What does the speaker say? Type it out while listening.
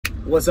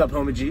What's up,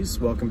 homie G's?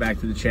 Welcome back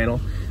to the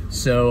channel.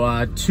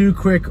 So two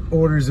quick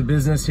orders of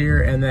business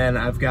here, and then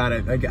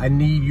I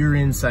need your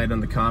insight on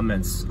the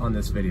comments on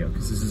this video,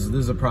 because this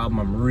is a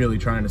problem I'm really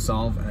trying to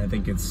solve, and I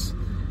think it's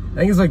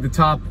like the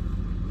top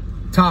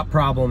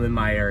problem in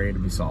my area to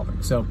be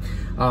solving. So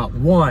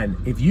one,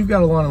 if you've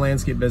got a lawn and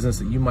landscape business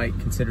that you might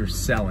consider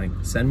selling,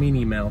 send me an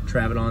email,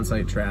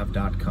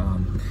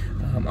 trav@OnSiteTrav.com.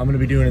 I'm going to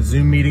be doing a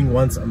Zoom meeting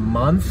once a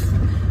month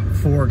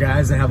for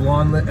guys that have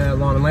lawn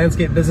and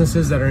landscape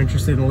businesses that are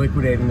interested in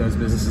liquidating those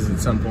businesses at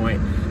some point,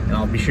 and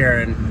I'll be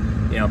sharing,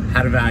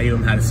 how to value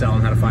them, how to sell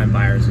them, how to find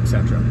buyers,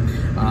 etc.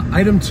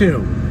 Item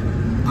two,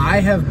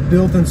 I have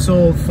built and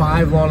sold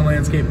 5 lawn and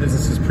landscape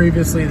businesses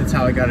previously. That's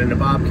how I got into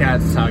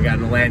bobcats, that's how I got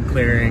into land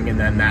clearing, and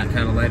then that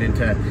kind of led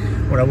into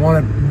what I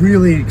want to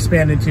really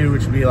expand into,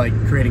 which would be like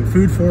creating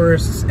food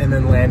forests and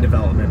then land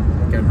development.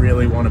 Like, I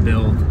really want to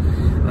build,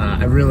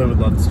 I really would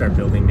love to start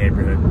building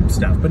neighborhood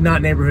stuff, but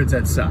not neighborhoods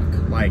that suck,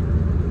 like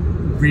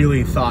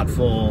really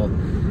thoughtful,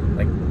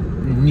 like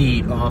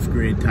neat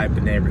off-grid type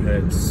of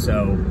neighborhoods.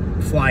 So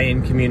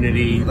fly-in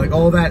community, like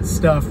all that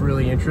stuff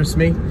really interests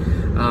me.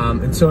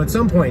 And so at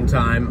some point in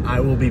time, I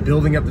will be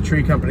building up the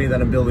tree company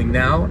that I'm building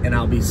now, and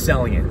I'll be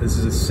selling it. This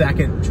is a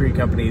second tree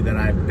company that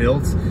I've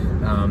built.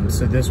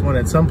 So this one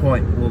at some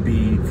point will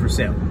be for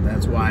sale.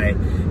 That's why,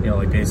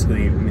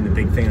 basically, the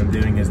big thing I'm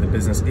doing is the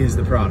business is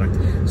the product.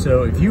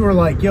 So if you were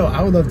like, yo,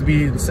 I would love to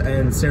be in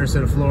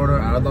Sarasota,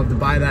 Florida, I would love to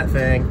buy that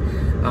thing.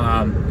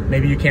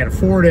 Maybe you can't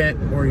afford it,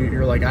 or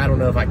you're like, I don't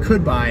know if I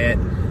could buy it.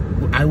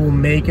 I will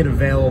make it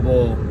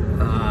available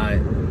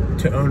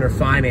to owner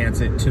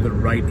finance it to the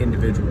right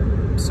individual.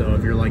 So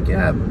if you're like,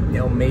 yeah,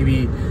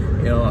 maybe,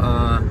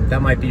 that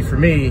might be for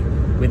me,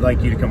 we'd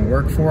like you to come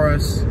work for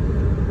us.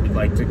 We'd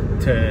like to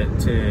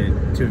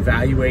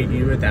evaluate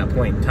you at that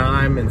point in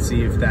time and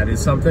see if that is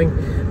something.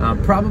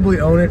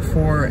 Probably own it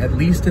for at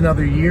least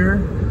another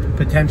year,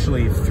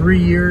 potentially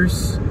 3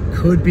 years,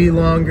 could be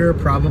longer,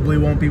 probably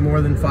won't be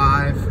more than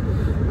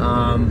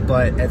 5.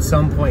 But at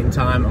some point in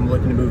time, I'm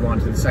looking to move on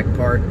to the second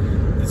part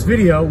of this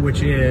video,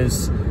 which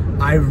is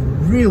I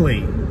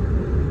really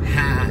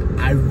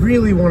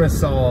want to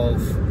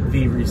solve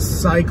the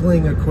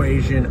recycling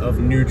equation of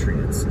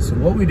nutrients. So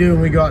what we do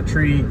when we go out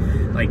tree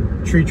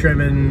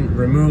trimming,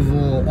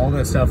 removal, all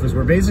that stuff, is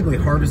we're basically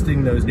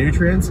harvesting those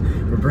nutrients.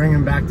 We're bringing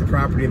them back to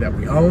property that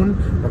we own.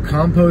 We're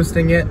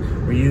composting it.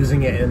 We're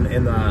using it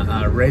in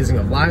the raising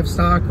of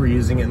livestock. We're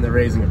using it in the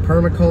raising of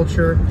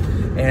permaculture.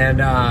 And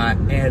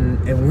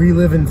we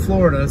live in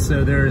Florida,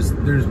 so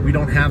we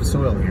don't have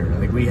soil here.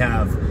 Like we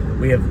have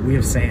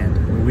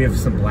sand. We have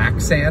some black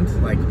sand,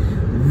 like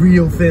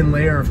real thin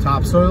layer of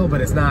topsoil,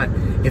 but it's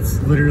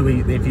literally,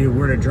 if you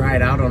were to dry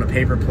it out on a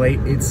paper plate,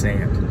 it's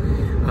sand.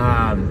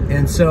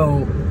 And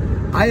so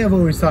I have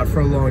always thought for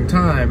a long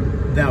time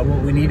that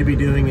what we need to be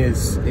doing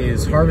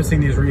is harvesting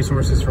these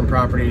resources from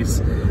properties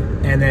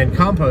and then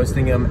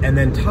composting them and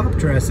then top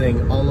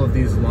dressing all of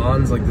these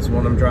lawns, like this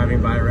one I'm driving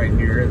by right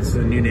here. It's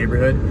a new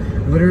neighborhood.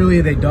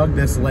 Literally, they dug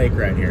this lake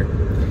right here.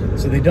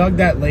 So they dug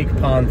that lake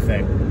pond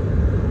thing.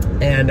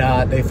 And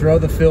they throw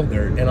the fill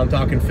dirt, and I'm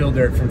talking fill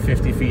dirt from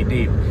 50 feet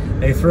deep.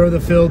 They throw the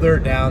fill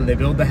dirt down, they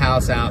build the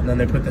house out, and then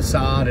they put the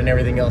sod and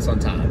everything else on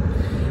top.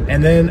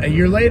 And then a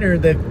year later,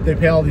 they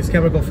pay all these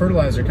chemical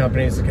fertilizer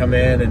companies to come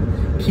in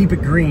and keep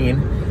it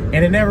green,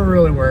 and it never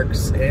really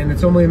works. And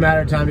it's only a matter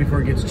of time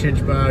before it gets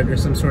chinch bug or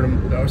some sort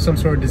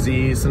of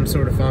disease, some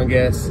sort of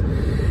fungus.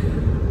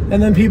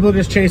 And then people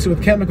just chase it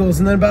with chemicals.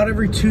 And then about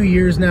every 2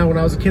 years now, when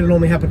I was a kid, it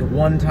only happened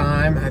one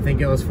time. I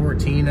think I was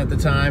 14 at the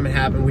time. It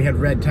happened, we had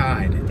red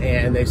tide.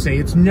 And they say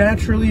it's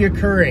naturally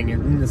occurring,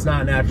 and it's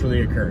not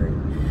naturally occurring.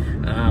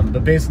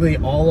 But basically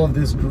all of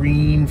this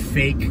green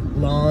fake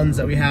lawns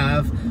that we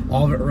have,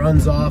 all of it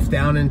runs off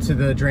down into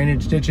the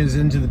drainage ditches,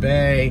 into the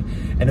bay.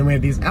 And then we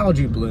have these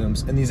algae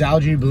blooms. And these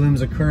algae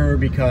blooms occur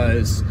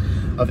because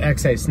of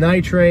excess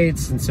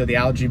nitrates, and so the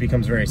algae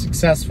becomes very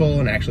successful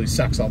and actually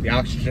sucks all the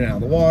oxygen out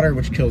of the water,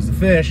 which kills the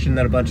fish, and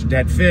then a bunch of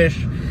dead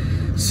fish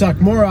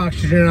suck more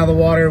oxygen out of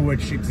the water,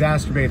 which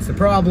exacerbates the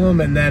problem.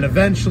 And then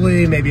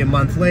eventually, maybe a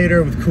month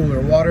later, with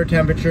cooler water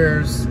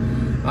temperatures,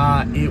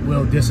 it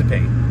will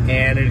dissipate.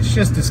 And it's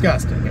just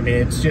disgusting. I mean,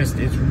 it's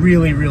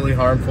really, really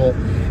harmful.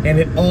 And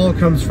it all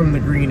comes from the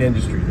green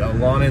industry, the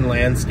lawn and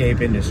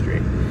landscape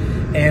industry.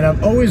 And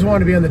I've always wanted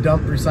to be on the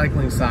dump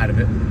recycling side of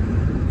it.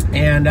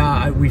 And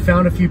we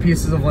found a few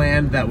pieces of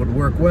land that would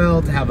work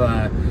well to have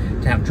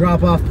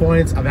drop-off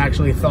points. I've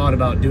actually thought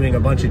about doing a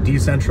bunch of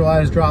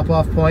decentralized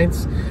drop-off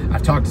points.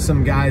 I've talked to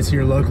some guys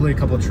here locally, a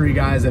couple of tree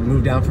guys that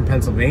moved down from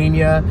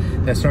Pennsylvania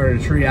that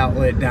started a tree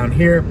outlet down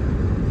here.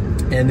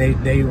 And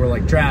they were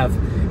like, Trav,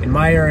 in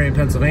my area in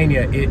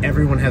Pennsylvania,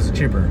 everyone has a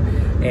chipper.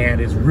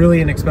 And it's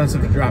really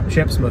inexpensive to drop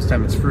chips. Most of the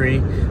time it's free.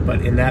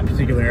 But in that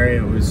particular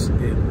area,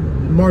 it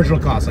marginal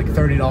cost, like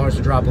 $30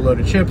 to drop a load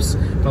of chips,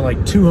 but like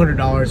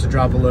 $200 to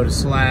drop a load of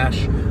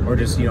slash or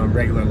just, you know,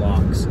 regular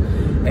logs.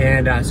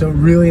 And so it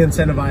really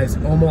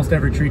incentivized almost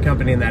every tree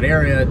company in that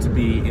area to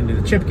be into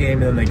the chip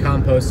game, and then they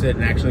compost it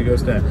and actually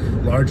goes to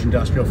large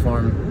industrial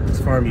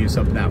farm use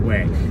up that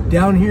way.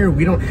 Down here,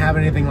 we don't have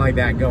anything like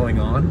that going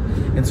on,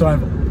 and so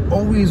I've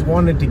always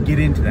wanted to get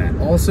into that.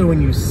 Also,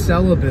 when you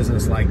sell a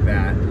business like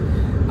that,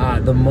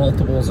 the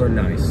multiples are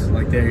nice.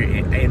 Like, they're,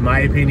 in my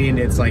opinion,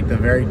 it's like the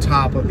very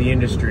top of the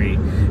industry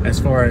as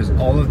far as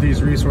all of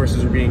these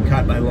resources are being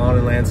cut by lawn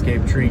and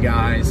landscape tree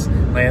guys,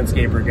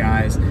 landscaper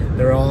guys.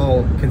 They're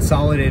all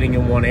consolidating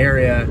in one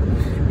area,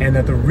 and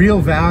that the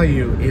real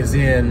value is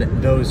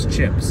in those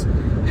chips.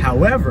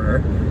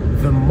 However,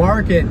 the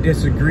market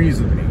disagrees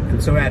with me.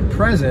 And so at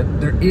present,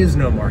 there is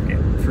no market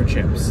for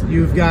chips.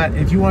 You've got,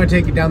 if you want to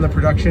take it down the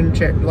production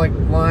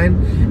line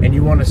and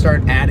you want to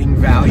start adding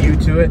value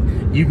to it,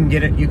 you can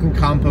get it, you can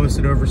compost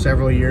it over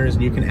several years,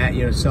 and you can add,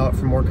 you know, sell it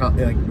for more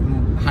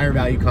higher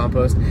value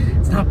compost.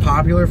 It's not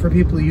popular for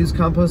people to use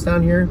compost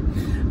down here.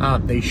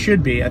 They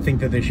should be. I think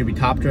that they should be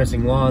top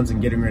dressing lawns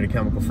and getting rid of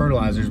chemical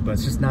fertilizers, but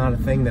it's just not a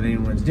thing that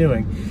anyone's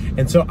doing.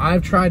 And so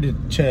I've tried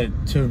to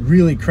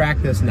really crack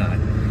this nut.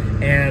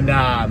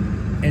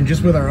 And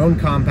just with our own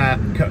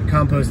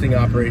composting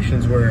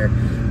operations, we're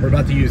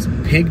about to use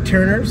pig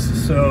turners.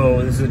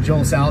 So this is a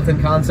Joel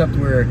Salatin concept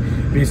where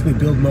you basically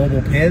build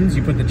mobile pins.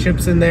 You put the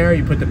chips in there,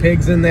 you put the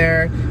pigs in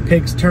there,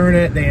 pigs turn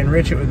it, they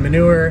enrich it with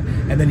manure,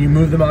 and then you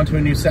move them onto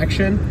a new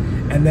section,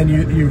 and then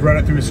you run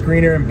it through a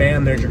screener, and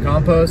bam, there's your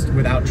compost,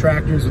 without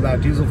tractors,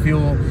 without diesel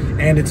fuel,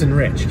 and it's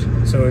enriched.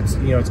 So it's,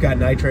 you know, it's got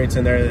nitrates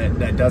in there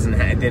that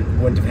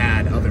wouldn't have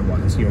had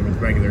otherwise, you know,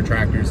 with regular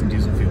tractors and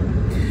diesel fuel.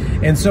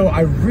 And so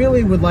I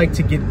really would like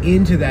to get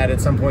into that at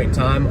some point in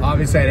time.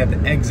 Obviously, I'd have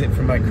to exit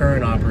from my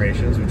current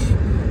operations, which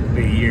would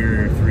be a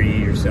year or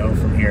 3 or so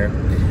from here.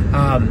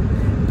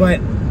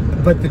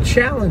 But the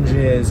challenge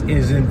is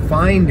in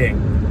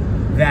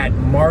finding that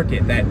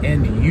market, that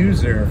end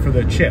user for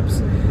the chips.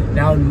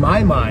 Now, in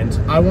my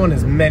mind, I want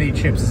as many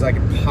chips as I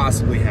could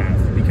possibly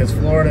have, because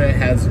Florida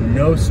has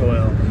no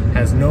soil,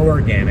 has no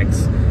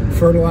organics.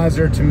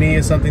 Fertilizer, to me,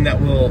 is something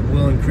that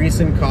will increase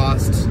in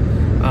costs,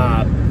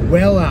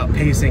 well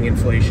outpacing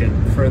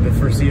inflation for the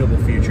foreseeable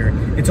future.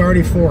 It's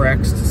already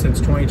 4x'd since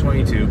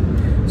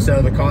 2022,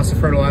 so the cost of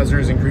fertilizer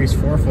has increased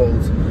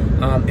fourfold.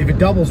 If it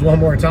doubles one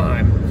more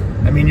time,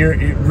 I mean,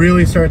 it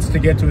really starts to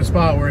get to a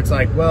spot where it's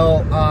like,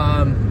 well,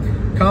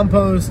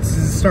 compost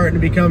is starting to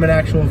become an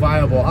actual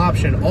viable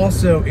option.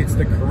 Also, it's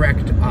the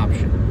correct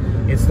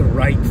option. It's the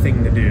right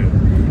thing to do.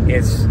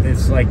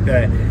 It's like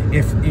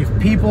if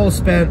people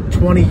spent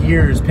 20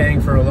 years paying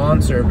for a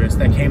lawn service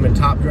that came and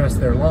top dressed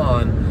their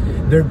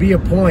lawn, there'd be a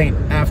point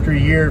after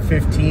year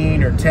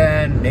 15 or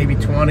 10, maybe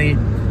 20,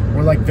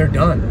 where like they're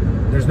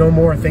done. There's no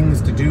more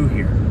things to do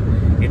here.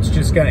 It's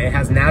just it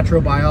has natural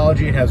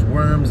biology, it has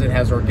worms, it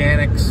has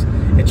organics.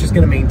 It's just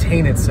gonna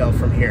maintain itself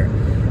from here.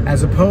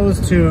 As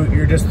opposed to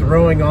you're just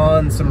throwing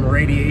on some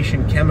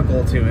radiation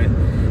chemical to it,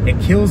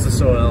 it kills the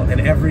soil, and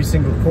every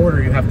single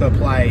quarter you have to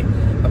apply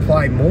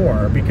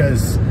more,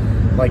 because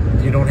like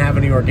you don't have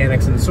any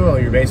organics in the soil.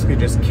 You're basically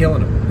just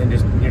killing them, and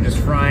you're just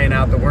frying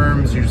out the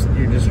worms. You're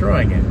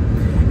destroying it.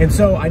 And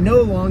so I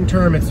know long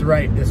term it's the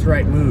right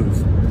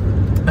move.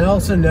 I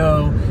also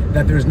know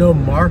that there's no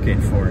market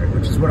for it,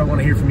 which is what I want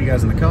to hear from you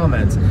guys in the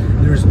comments.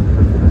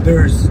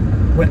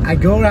 When I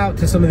go out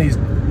to some of these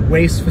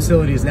waste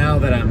facilities now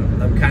that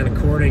I'm kind of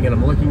courting, and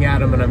I'm looking at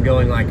them and I'm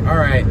going like, all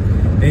right,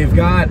 they've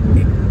got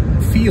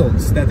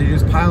fields that they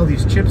just pile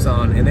these chips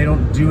on and they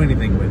don't do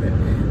anything with it.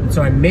 And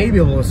so I may be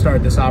able to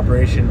start this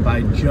operation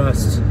by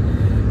just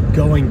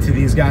going to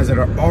these guys that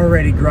are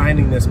already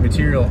grinding this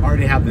material,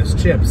 already have this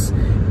chips,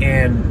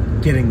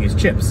 and getting these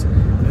chips.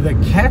 The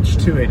catch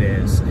to it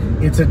is,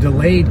 it's a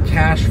delayed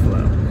cash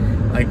flow.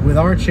 Like with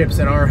our chips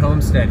at our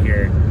homestead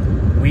here,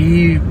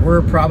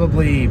 we're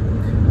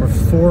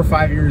 4 or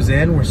 5 years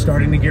in, we're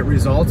starting to get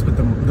results, but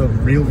the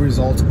real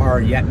results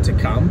are yet to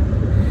come.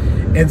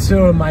 And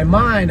so in my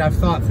mind, I've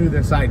thought through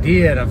this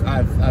idea, and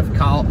I've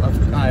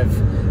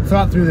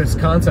thought through this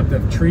concept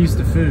of trees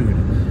to food,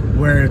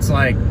 where it's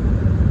like,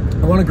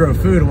 I want to grow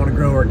food, I want to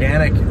grow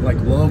organic, like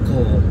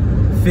local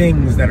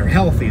things that are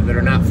healthy, that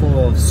are not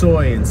full of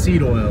soy and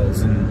seed oils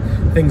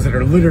and things that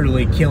are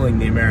literally killing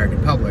the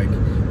American public,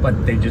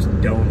 but they just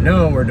don't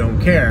know or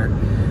don't care.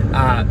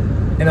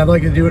 And I'd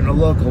like to do it in a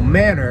local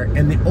manner,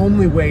 and the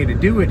only way to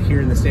do it here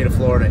in the state of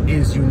Florida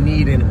is you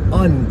need an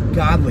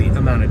ungodly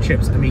amount of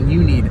chips. I mean,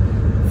 you need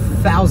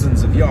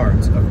thousands of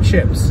yards of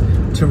chips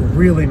to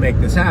really make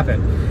this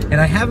happen.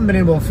 And I haven't been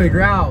able to figure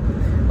out,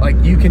 like,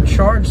 you can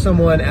charge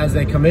someone as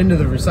they come into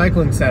the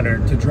recycling center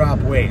to drop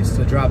waste,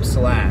 to drop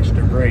slash,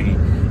 debris.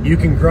 You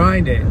can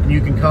grind it, and you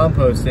can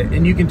compost it,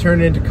 and you can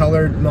turn it into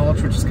colored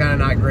mulch, which is kind of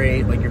not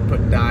great, like you're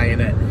putting dye in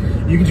it.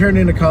 You can turn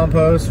it into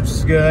compost, which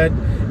is good,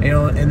 you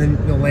know, and then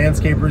the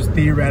landscapers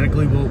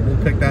theoretically will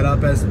pick that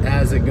up as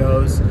it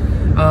goes.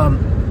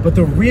 But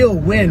the real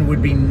win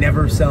would be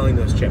never selling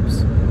those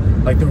chips.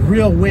 Like, the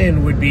real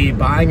win would be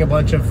buying a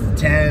bunch of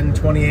 10,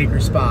 20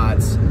 acre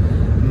spots,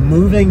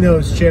 moving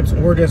those chips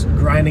or just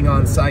grinding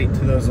on site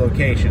to those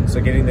locations.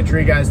 So getting the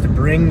tree guys to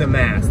bring the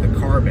mass, the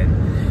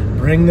carbon,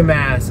 bring the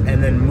mass,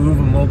 and then move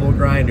a mobile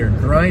grinder,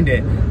 grind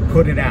it,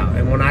 put it out.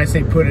 And when I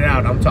say put it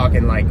out, I'm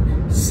talking like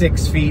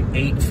 6 feet,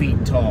 8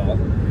 feet tall.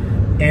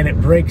 And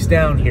it breaks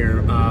down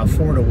here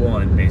 4 to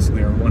 1,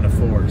 basically, or 1 to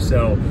 4.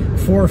 So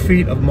 4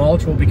 feet of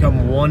mulch will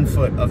become 1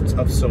 foot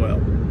of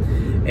soil.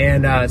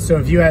 And so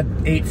if you had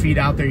 8 feet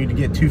out there, you'd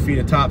get 2 feet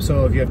of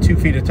topsoil. If you have 2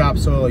 feet of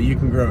topsoil, you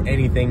can grow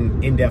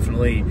anything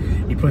indefinitely.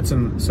 You put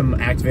some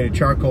activated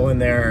charcoal in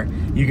there,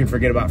 you can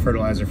forget about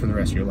fertilizer for the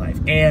rest of your life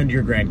and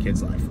your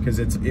grandkids' life, because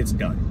it's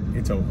done,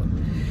 it's over.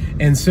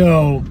 And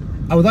so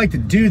I would like to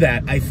do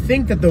that. I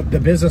think that the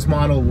business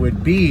model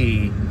would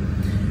be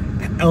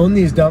own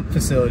these dump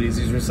facilities,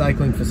 these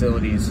recycling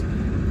facilities,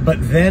 but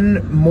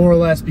then more or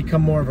less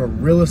become more of a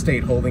real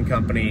estate holding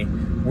company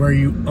where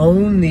you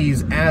own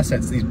these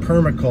assets, these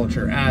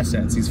permaculture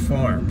assets, these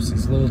farms,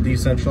 these little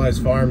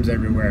decentralized farms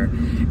everywhere,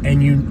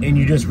 and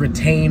you just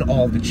retain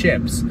all the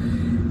chips.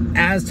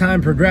 As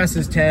time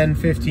progresses, 10,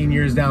 15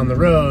 years down the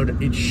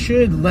road, it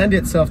should lend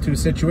itself to a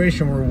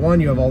situation where, one,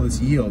 you have all this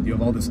yield, you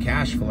have all this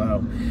cash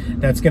flow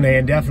that's going to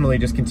indefinitely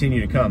just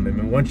continue to come. I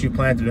mean, once you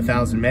planted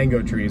 1,000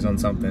 mango trees on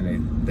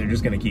something, they're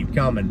just going to keep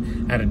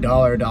coming. At $1,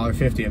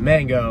 $1.50 a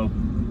mango,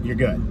 you're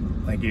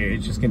good. Like,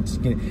 it's just going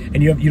to,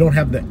 and you don't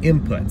have the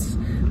inputs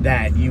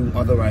that you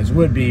otherwise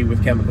would be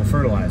with chemical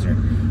fertilizer.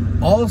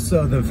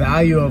 Also, the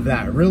value of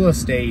that real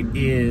estate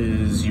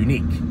is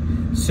unique.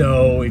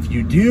 So if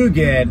you do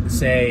get,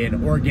 say,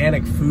 an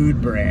organic food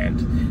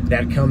brand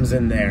that comes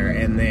in there,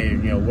 and they,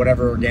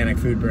 whatever organic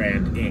food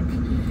brand,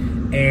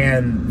 Inc.,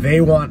 and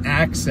they want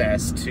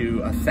access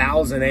to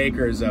 1,000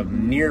 acres of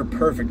near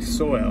perfect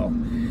soil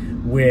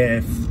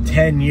with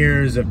 10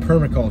 years of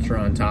permaculture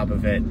on top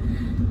of it,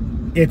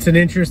 it's an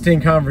interesting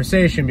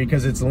conversation,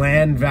 because it's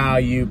land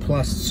value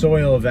plus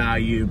soil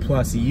value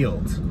plus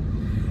yield.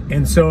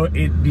 And so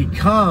it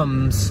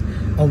becomes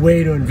a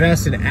way to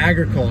invest in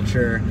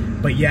agriculture,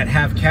 but yet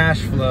have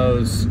cash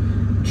flows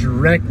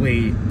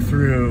directly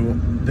through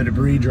the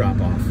debris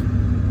drop-off.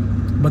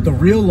 But the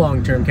real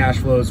long-term cash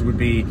flows would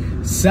be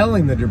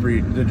selling the debris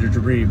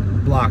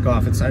drop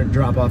off at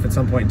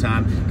some point in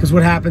time. Because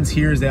what happens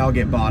here is they all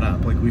get bought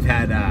up. Like, we've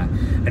had,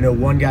 I know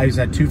one guy who's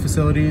had 2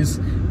 facilities,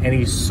 and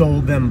he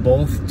sold them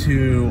both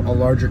to a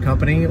larger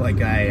company,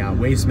 like a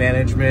Waste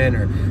Management,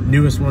 or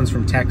newest ones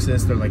from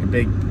Texas. They're like a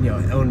big,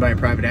 owned by a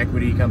private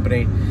equity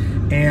company.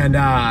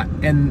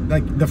 And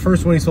like the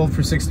first one he sold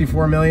for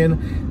 $64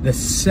 million. The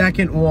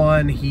second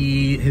one,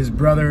 his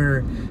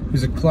brother,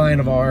 who's a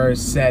client of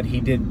ours, said he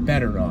did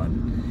better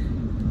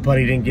on, but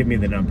he didn't give me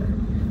the number.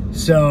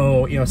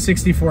 So,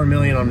 $64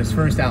 million on his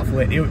first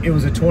outfit. It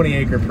was a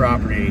 20-acre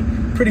property,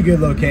 pretty good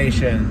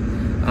location.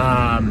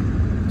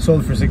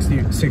 Sold for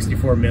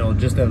 64 mil,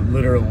 just a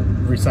literal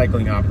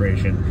recycling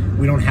operation.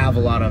 We don't have a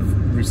lot of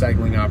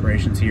recycling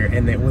operations here,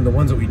 and when the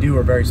ones that we do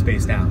are very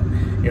spaced out,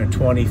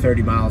 20,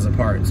 30 miles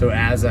apart. So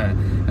as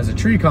a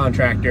tree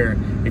contractor,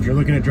 if you're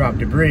looking to drop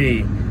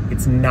debris,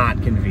 it's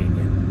not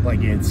convenient.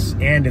 Like, it's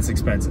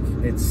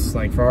expensive. It's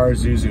like, for our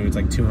Zuzu, it's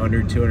like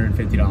 $200,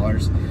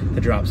 $250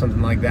 to drop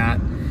something like that.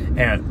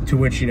 And to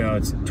which,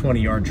 it's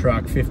 20-yard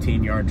truck,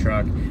 15-yard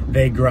truck.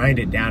 They grind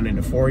it down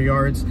into 4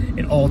 yards.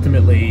 It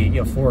ultimately,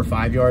 4 or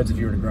 5 yards if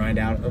you were to grind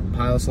out a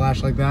pile of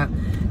slash like that.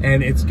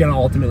 And it's gonna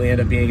ultimately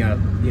end up being a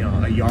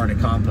yard of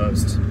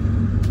compost,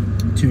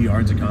 2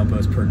 yards of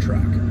compost per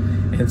truck.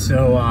 And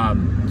so,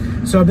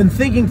 so I've been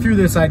thinking through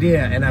this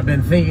idea, and I've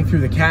been thinking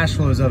through the cash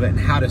flows of it and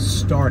how to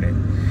start it.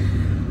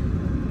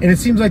 And it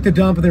seems like the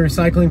dump and the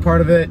recycling part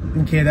of it,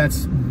 okay,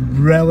 that's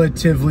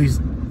relatively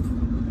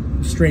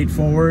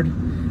straightforward.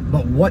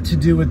 But what to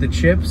do with the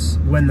chips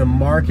when the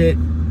market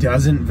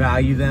doesn't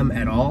value them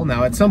at all?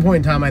 Now, at some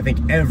point in time, I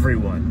think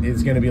everyone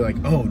is going to be like,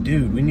 oh,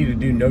 dude, we need to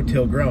do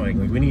no-till growing.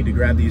 Like, we need to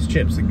grab these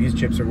chips. Like, these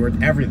chips are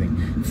worth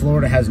everything.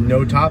 Florida has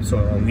no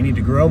topsoil, and we need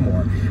to grow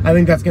more. I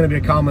think that's going to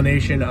be a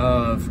combination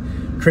of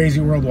crazy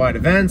worldwide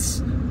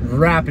events,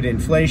 rapid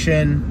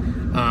inflation,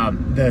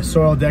 the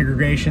soil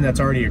degradation that's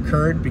already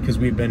occurred because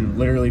we've been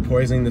literally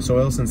poisoning the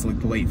soil since like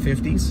the late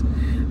 50s.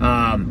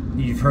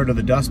 You've heard of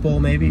the Dust Bowl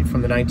maybe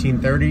from the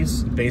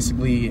 1930s,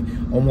 basically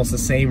almost the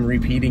same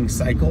repeating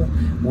cycle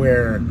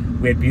where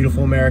we had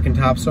beautiful American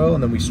topsoil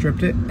and then we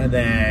stripped it, and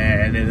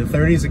then in the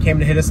 30s it came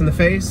to hit us in the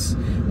face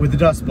with the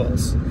Dust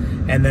Bowls.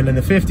 And then in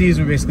the 50s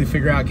we basically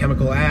figure out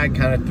chemical ag,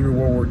 kind of through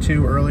World War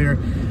II earlier,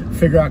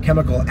 figure out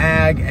chemical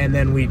ag, and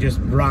then we just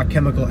rock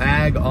chemical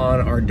ag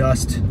on our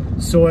dust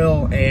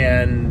soil.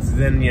 And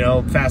then,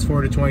 fast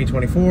forward to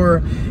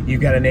 2024,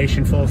 you've got a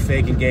nation full of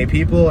fake and gay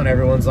people, and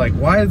everyone's like,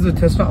 why is the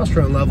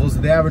testosterone levels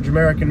of the average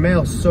American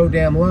male so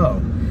damn low?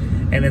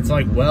 And it's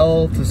like,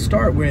 well, to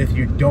start with,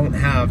 you don't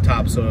have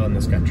topsoil in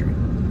this country.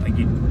 Like,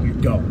 you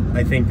don't.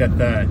 I think that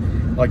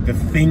the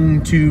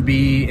thing to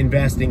be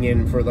investing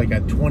in for like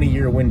a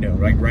 20-year window,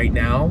 like right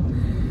now,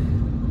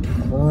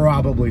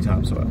 probably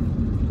topsoil.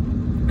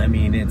 I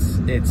mean,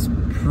 it's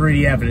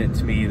pretty evident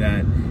to me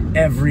that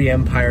every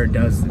empire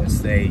does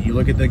this. You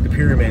look at like the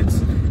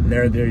pyramids,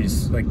 and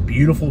there's like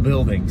beautiful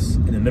buildings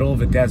in the middle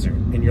of a desert,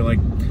 and you're like,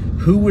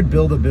 who would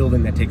build a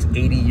building that takes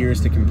 80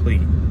 years to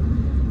complete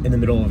in the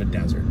middle of a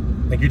desert?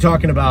 Like, you're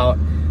talking about,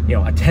 you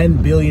know, a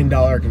 $10 billion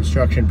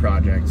construction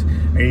project.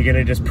 Are you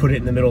gonna just put it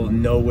in the middle of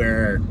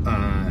nowhere,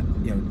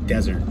 you know,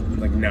 desert?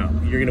 Like, no,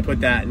 you're gonna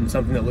put that in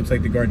something that looks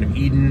like the Garden of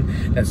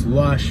Eden, that's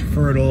lush,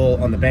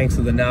 fertile, on the banks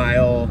of the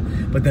Nile.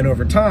 But then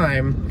over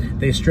time,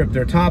 they strip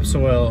their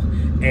topsoil,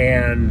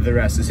 and the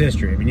rest is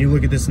history. I mean, you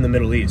look at this in the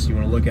Middle East, you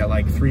wanna look at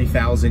like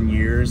 3,000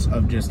 years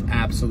of just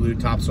absolute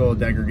topsoil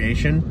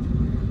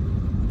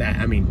degradation. That,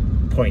 I mean,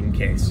 point in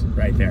case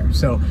right there.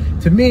 So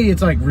to me,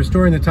 it's like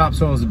restoring the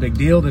topsoil is a big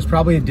deal. There's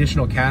probably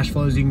additional cash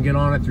flows you can get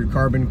on it through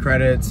carbon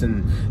credits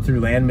and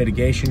through land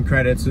mitigation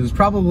credits. There's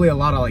probably a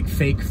lot of like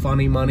fake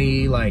funny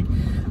money, like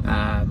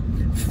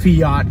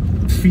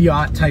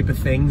fiat type of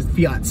things,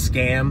 fiat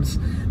scams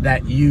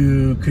that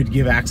you could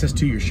give access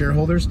to your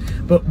shareholders.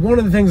 But one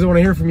of the things I want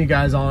to hear from you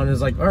guys on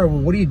is like, all right,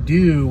 well, what do you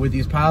do with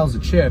these piles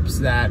of chips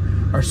that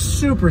are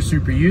super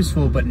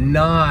useful but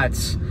not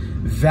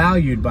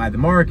valued by the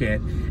market?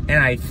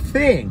 And I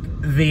think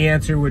the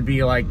answer would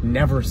be like,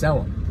 never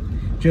sell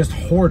them, just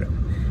hoard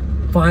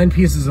them, find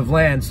pieces of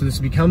land. So this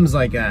becomes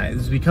like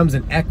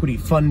an equity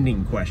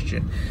funding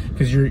question,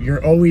 because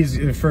you're always,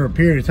 for a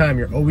period of time,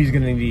 you're always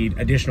going to need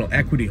additional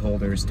equity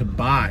holders to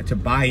buy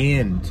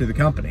into the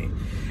company,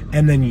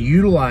 and then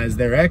utilize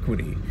their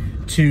equity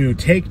to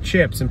take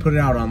chips and put it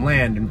out on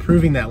land,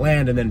 improving that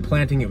land, and then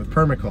planting it with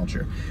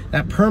permaculture.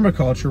 That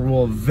permaculture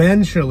will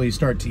eventually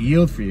start to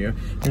yield for you.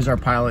 Here's our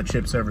pile of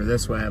chips over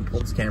this way. I'll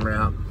pull this camera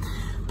out.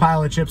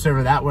 Pile of chips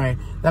over that way.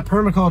 That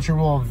permaculture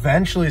will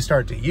eventually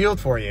start to yield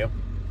for you.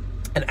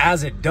 And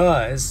as it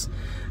does,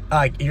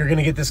 you're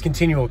gonna get this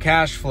continual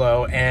cash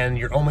flow, and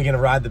you're only gonna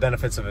ride the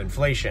benefits of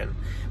inflation.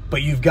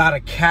 But you've got to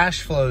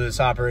cash flow this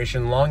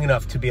operation long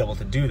enough to be able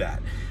to do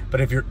that. But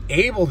if you're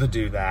able to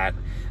do that,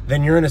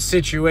 then you're in a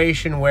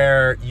situation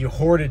where you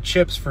hoarded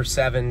chips for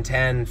 7,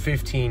 10,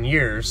 15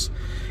 years.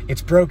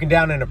 It's broken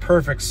down into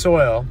perfect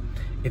soil.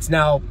 It's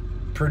now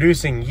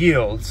producing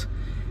yields,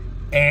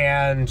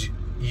 and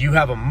you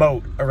have a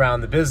moat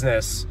around the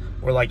business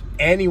where like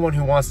anyone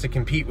who wants to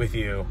compete with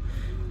you,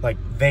 like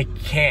they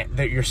can't,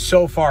 that you're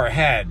so far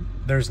ahead,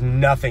 there's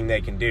nothing they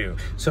can do.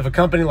 So if a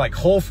company like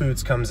Whole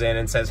Foods comes in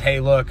and says, hey,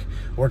 look,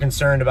 we're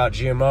concerned about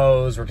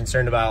GMOs, we're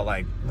concerned about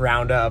like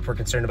Roundup, we're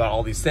concerned about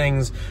all these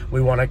things,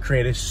 we want to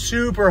create a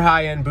super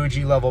high-end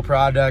bougie level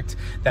product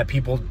that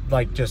people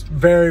like, just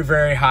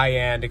very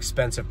high-end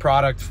expensive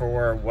product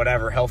for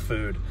whatever health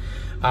food,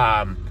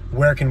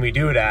 where can we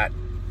do it at?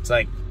 It's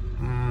like,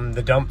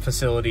 the dump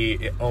facility,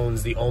 it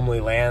owns the only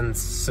land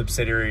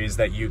subsidiaries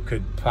that you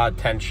could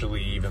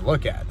potentially even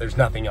look at. There's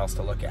nothing else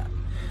to look at.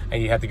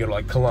 And you have to go to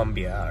like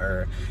Colombia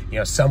or, you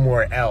know,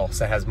 somewhere else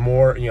that has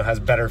more, you know, has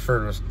better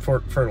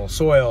fertile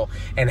soil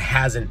and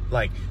hasn't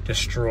like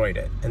destroyed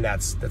it. And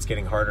that's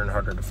getting harder and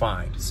harder to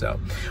find. So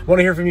I want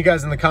to hear from you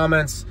guys in the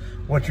comments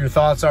what your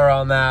thoughts are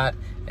on that.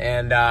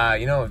 And,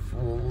 you know,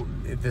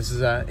 if this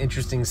is an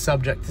interesting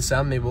subject to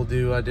some, maybe we'll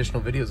do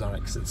additional videos on it,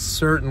 because it's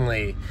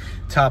certainly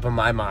top of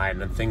my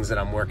mind and things that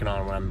I'm working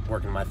on when I'm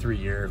working my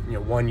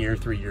 1 year,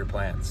 3 year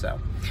plan. So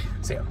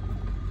see ya.